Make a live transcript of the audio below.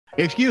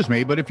Excuse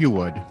me, but if you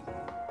would.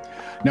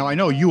 Now, I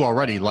know you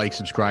already like,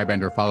 subscribe,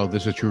 and or follow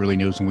This Is True Really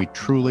News, and we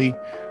truly,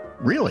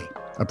 really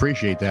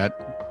appreciate that.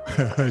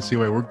 See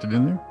how I worked it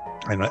in there?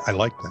 And I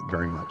like that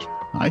very much.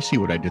 I see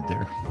what I did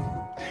there.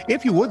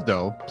 If you would,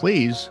 though,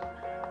 please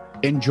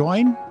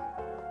join.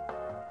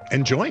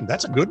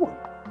 That's a good one.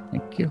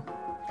 Thank you.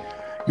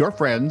 Your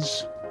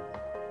friends,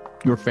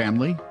 your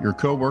family, your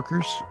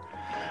coworkers,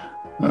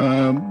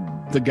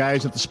 the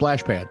guys at the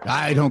splash pad.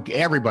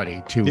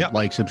 Everybody to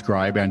like,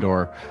 subscribe, and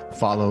or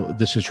follow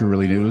This Is True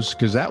Really News,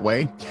 because that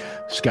way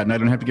Scott and I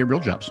don't have to get real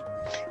jobs.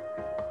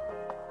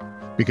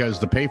 Because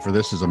the pay for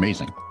this is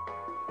amazing.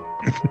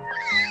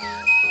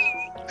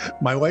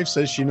 My wife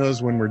says she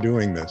knows when we're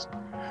doing this.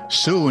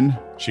 Soon.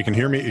 She can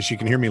hear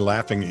me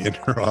laughing in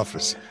her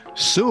office.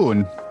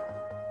 Soon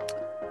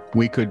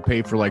we could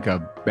pay for like a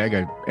bag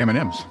of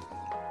M&Ms.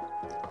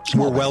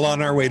 We're well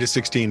on our way to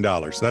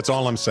 $16. That's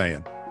all I'm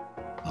saying.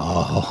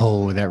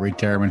 Oh, that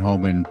retirement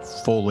home in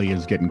Foley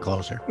is getting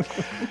closer.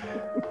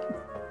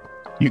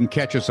 You can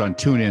catch us on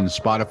TuneIn,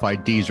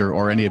 Spotify, Deezer,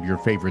 or any of your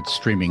favorite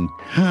streaming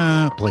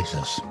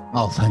places.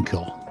 Oh, thank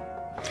you.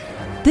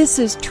 This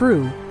is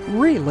True,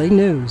 Really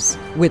News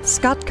with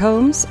Scott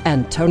Combs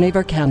and Tony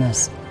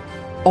Vercanis.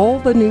 All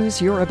the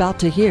news you're about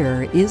to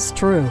hear is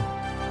true.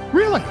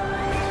 Really?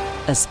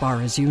 As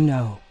far as you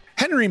know.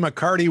 Henry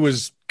McCarty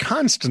was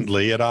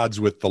constantly at odds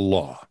with the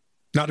law.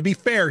 Now, to be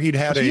fair, he'd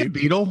had a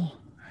Beatle.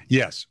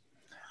 Yes.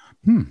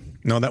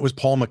 No, that was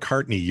Paul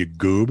McCartnney, you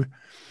goob.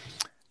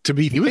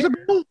 He was a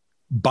Beatle?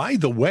 By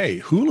the way,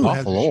 Hulu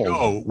has a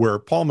show where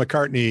Paul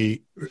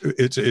McCartney,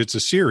 it's a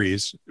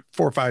series,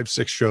 4, 5,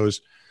 6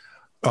 shows,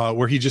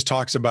 where he just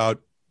talks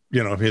about,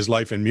 his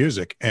life in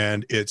music,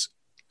 and it's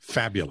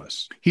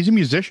fabulous. He's a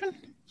musician?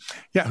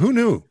 Yeah, who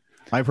knew?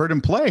 I've heard him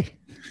play.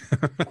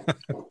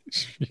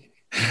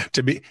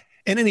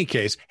 In any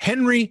case,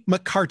 Henry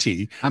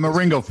McCarty. I'm a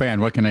Ringo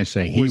fan. What can I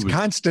say? He was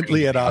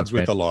constantly at odds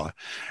with the law.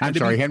 I'm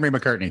sorry, Henry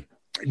McCartney.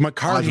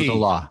 Odds with the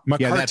law. McCarty.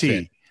 Yeah, that's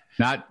it.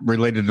 Not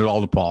related at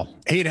all to Paul.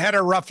 He'd had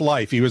a rough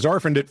life. He was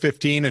orphaned at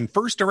 15 and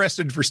first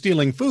arrested for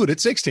stealing food at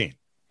 16.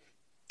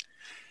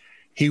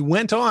 He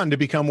went on to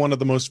become one of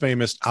the most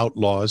famous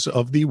outlaws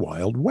of the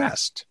Wild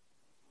West,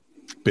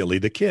 Billy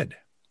the Kid.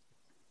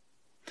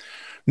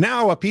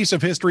 Now a piece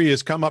of history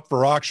has come up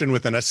for auction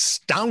with an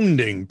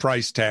astounding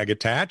price tag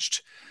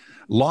attached.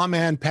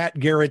 Lawman Pat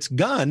Garrett's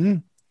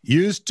gun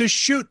used to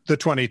shoot the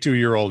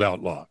 22-year-old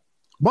outlaw.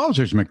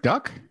 Wowzers,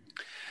 McDuck.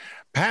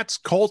 Pat's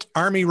Colt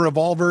Army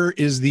revolver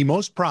is the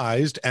most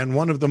prized and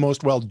one of the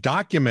most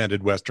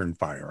well-documented Western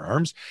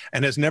firearms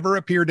and has never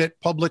appeared at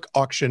public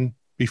auction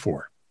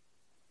before.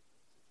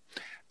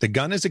 The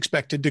gun is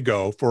expected to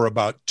go for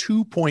about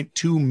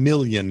 2.2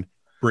 million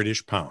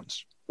British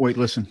pounds. Wait,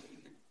 listen.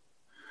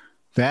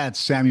 That's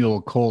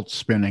Samuel Colt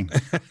spinning.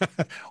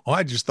 Oh,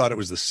 I just thought it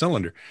was the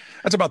cylinder.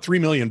 That's about $3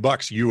 million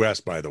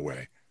US, by the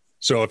way.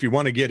 So if you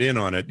want to get in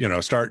on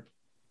it, start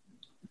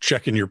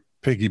checking your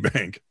piggy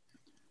bank.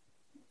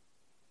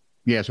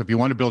 Yeah, so if you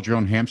want to build your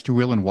own hamster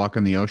wheel and walk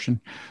on the ocean,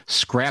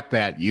 scrap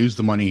that. Use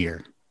the money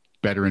here.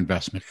 Better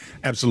investment.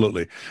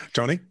 Absolutely.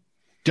 Tony?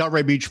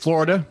 Delray Beach,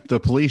 Florida. The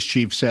police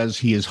chief says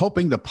he is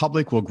hoping the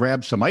public will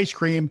grab some ice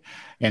cream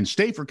and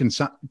stay for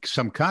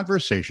some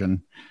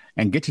conversation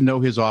and get to know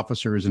his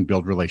officers and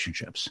build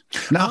relationships.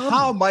 Now,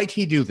 how might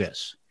he do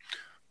this?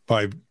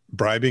 By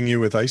bribing you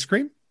with ice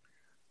cream?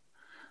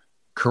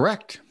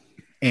 Correct.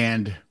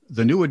 And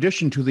the new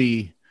addition to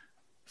the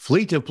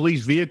fleet of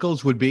police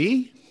vehicles would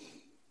be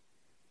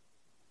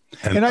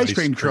an ice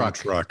cream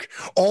truck.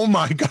 Oh,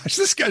 my gosh.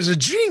 This guy's a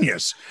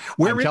genius.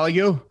 I'm telling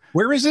you.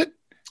 Where is it?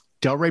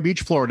 Delray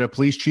Beach, Florida.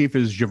 Police chief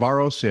is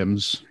Javaro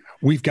Sims.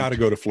 We've got to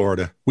go to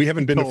Florida. We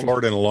haven't been to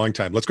Florida in a long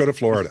time. Let's go to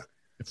Florida.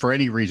 For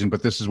any reason,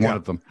 but this is one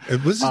of them.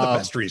 This is the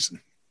best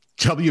reason.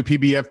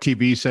 WPBF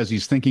TV says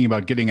he's thinking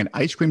about getting an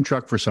ice cream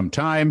truck for some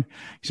time.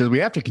 He says we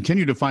have to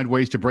continue to find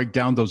ways to break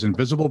down those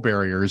invisible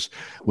barriers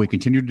we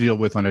continue to deal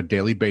with on a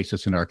daily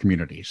basis in our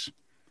communities.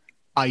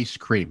 Ice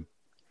cream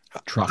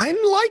truck. I'm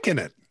liking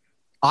it.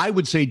 I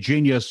would say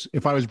genius.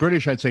 If I was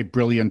British, I'd say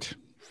brilliant.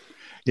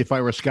 If I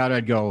were Scott,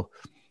 I'd go,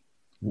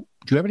 do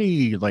you have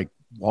any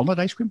walnut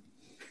ice cream?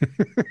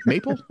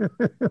 Maple?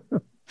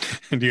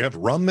 And do you have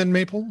rum and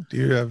maple? Do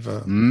you have...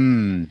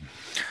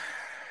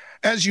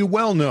 As you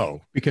well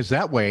know... Because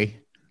that way,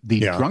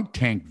 the drunk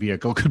tank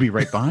vehicle could be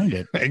right behind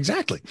it.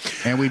 Exactly.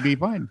 And we'd be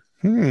fine.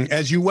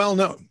 As you well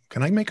know...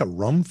 Can I make a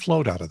rum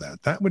float out of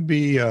that? That would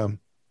be... a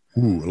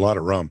lot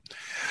of rum.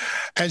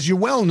 As you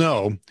well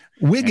know,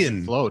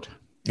 Wigan... Float.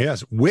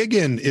 Yes,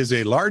 Wigan is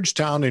a large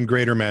town in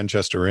Greater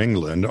Manchester,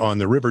 England, on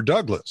the River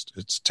Douglas.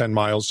 It's 10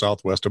 miles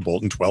southwest of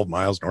Bolton, 12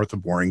 miles north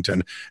of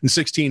Warrington, and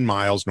 16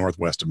 miles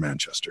northwest of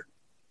Manchester.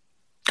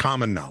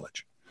 Common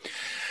knowledge.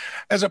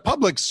 As a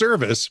public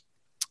service,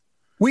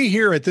 we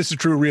here at This Is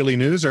True Really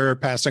News are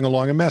passing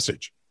along a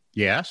message.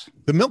 Yes?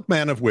 The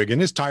milkman of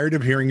Wigan is tired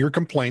of hearing your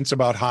complaints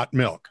about hot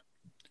milk.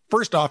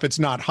 First off, it's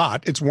not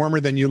hot. It's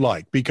warmer than you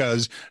like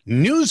because,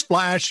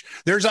 newsflash,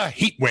 there's a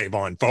heat wave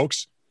on,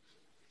 folks.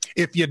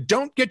 If you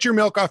don't get your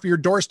milk off your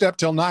doorstep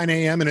till 9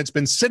 a.m. and it's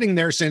been sitting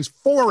there since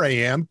 4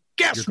 a.m.,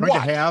 guess You're going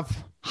what? to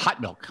have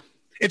hot milk.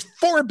 It's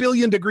 4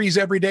 billion degrees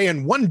every day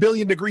and 1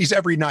 billion degrees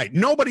every night.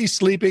 Nobody's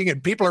sleeping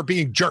and people are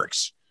being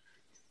jerks.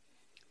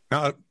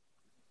 Now,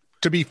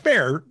 to be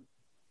fair,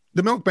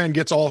 the milkman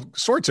gets all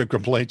sorts of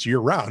complaints year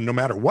round, no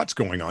matter what's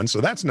going on.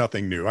 So that's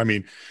nothing new. I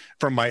mean,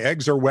 from my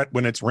eggs are wet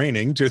when it's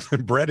raining to the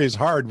bread is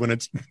hard when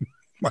it's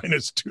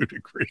minus 2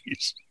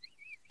 degrees.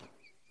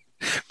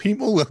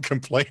 People will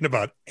complain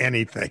about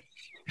anything.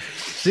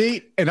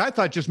 See, and I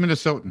thought just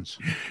Minnesotans.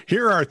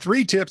 Here are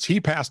 3 tips he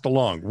passed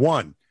along.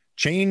 1,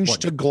 change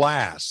to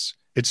glass.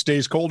 It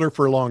stays colder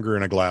for longer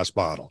in a glass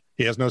bottle.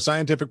 He has no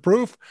scientific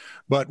proof,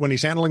 but when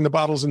he's handling the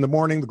bottles in the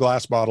morning, the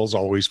glass bottles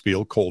always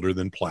feel colder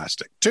than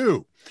plastic.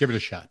 2, give it a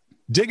shot.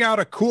 Dig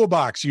out a cool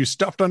box you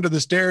stuffed under the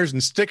stairs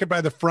and stick it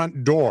by the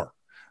front door.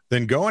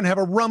 Then go and have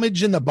a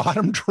rummage in the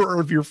bottom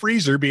drawer of your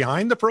freezer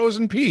behind the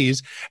frozen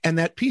peas and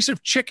that piece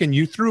of chicken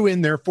you threw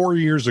in there 4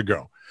 years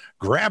ago.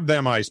 Grab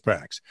them ice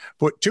packs,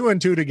 put 2 and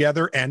 2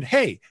 together, and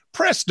hey,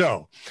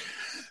 presto.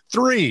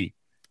 3,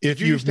 if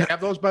you used to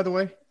have those, by the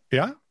way?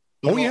 Yeah.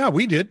 Oh, yeah,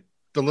 we did.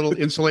 The little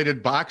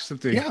insulated box that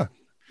they... Yeah,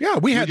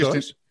 we had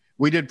those.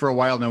 We did for a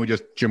while. Then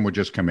Jim would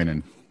just come in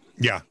and...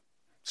 Yeah,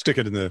 stick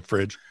it in the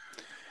fridge.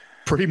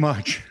 Pretty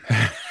much.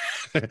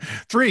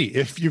 3,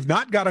 if you've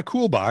not got a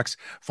cool box,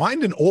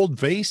 find an old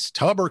vase,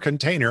 tub, or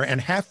container and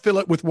half fill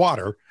it with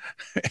water,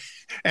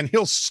 and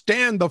he'll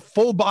stand the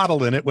full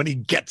bottle in it when he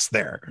gets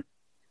there.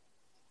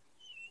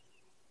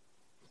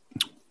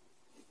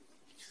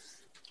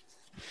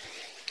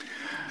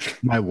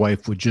 My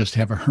wife would just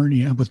have a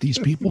hernia with these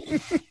people.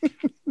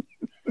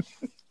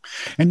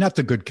 And not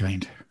the good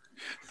kind.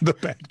 The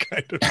bad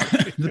kind of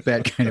hernia. The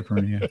bad kind of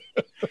hernia.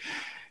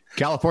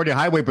 California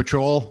Highway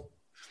Patrol.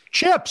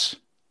 Chips.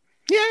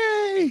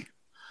 Yay.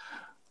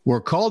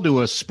 We're called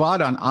to a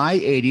spot on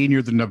I-80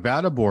 near the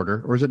Nevada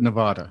border. Or is it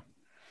Nevada?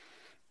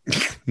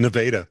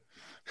 Nevada.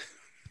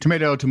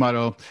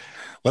 Tomato.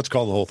 Let's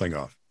call the whole thing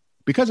off.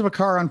 Because of a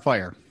car on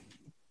fire.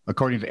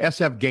 According to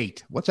SF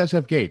Gate. What's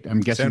SF Gate?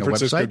 I'm guessing San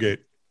Francisco a website. Gate.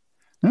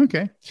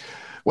 Okay.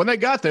 When they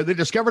got there, they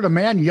discovered a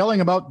man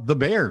yelling about the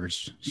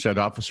bears, said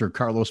Officer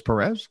Carlos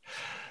Perez.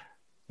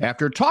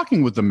 After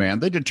talking with the man,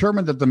 they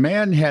determined that the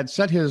man had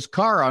set his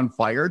car on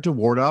fire to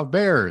ward off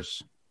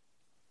bears.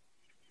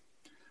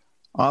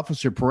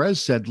 Officer Perez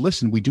said,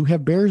 listen, we do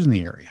have bears in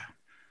the area,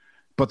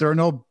 but there are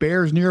no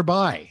bears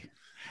nearby.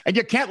 And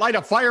you can't light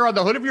a fire on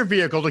the hood of your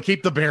vehicle to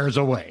keep the bears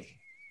away.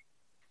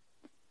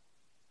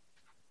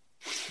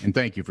 And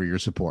thank you for your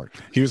support.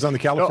 He was on the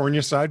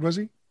California side, was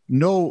he?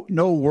 No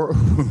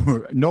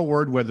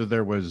word whether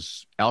there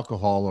was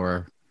alcohol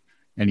or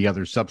any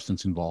other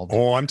substance involved.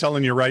 Oh, I'm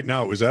telling you right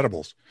now, it was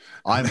edibles.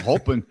 I'm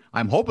hoping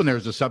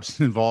there's a substance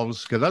involved,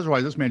 because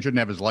otherwise this man shouldn't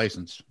have his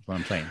license. That's what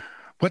I'm saying.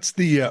 What's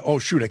the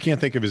I can't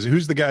think of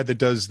who's the guy that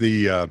does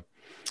the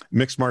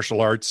mixed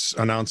martial arts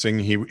announcing?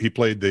 He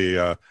played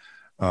the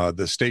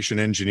station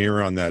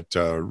engineer on that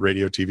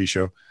radio TV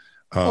show.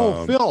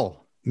 Phil.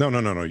 No.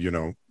 You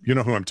know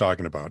who I'm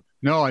talking about.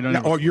 No, I don't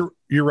know. Oh, you're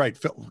right.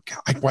 Phil.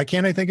 Why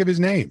can't I think of his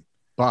name?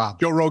 Bob.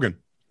 Joe Rogan.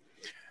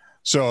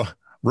 So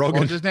Rogan.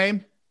 What was his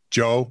name?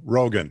 Joe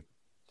Rogan.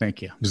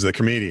 Thank you. He's the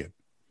comedian.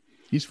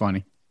 He's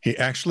funny. He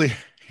actually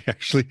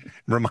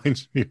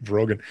reminds me of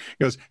Rogan.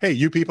 He goes, hey,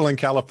 you people in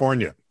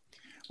California,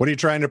 what are you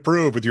trying to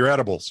prove with your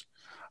edibles?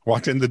 I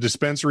walked in the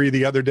dispensary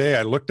the other day.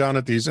 I looked down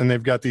at these and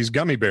they've got these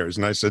gummy bears.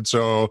 And I said,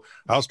 so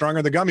how strong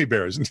are the gummy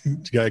bears? And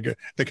the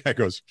guy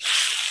goes,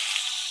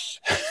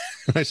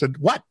 and I said,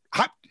 what?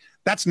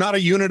 That's not a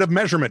unit of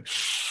measurement.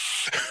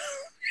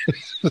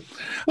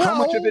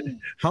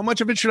 How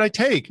much of it should I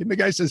take? And the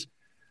guy says,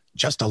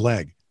 just a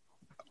leg.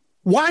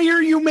 Why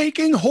are you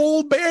making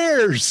whole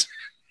bears?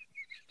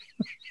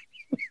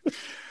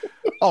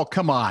 Oh,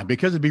 come on.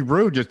 Because it'd be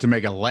rude just to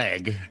make a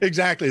leg.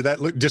 Exactly.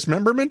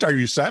 Dismemberment? Are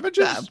you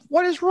savages?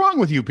 What is wrong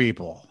with you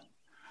people?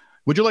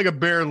 Would you like a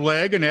bare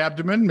leg, an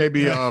abdomen,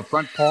 maybe a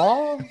front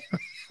paw?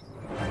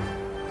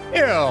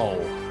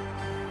 Ew.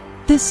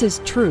 This is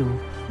true,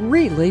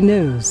 really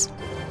news.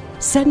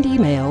 Send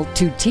email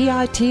to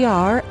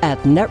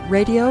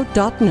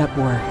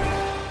TITR@netradio.network.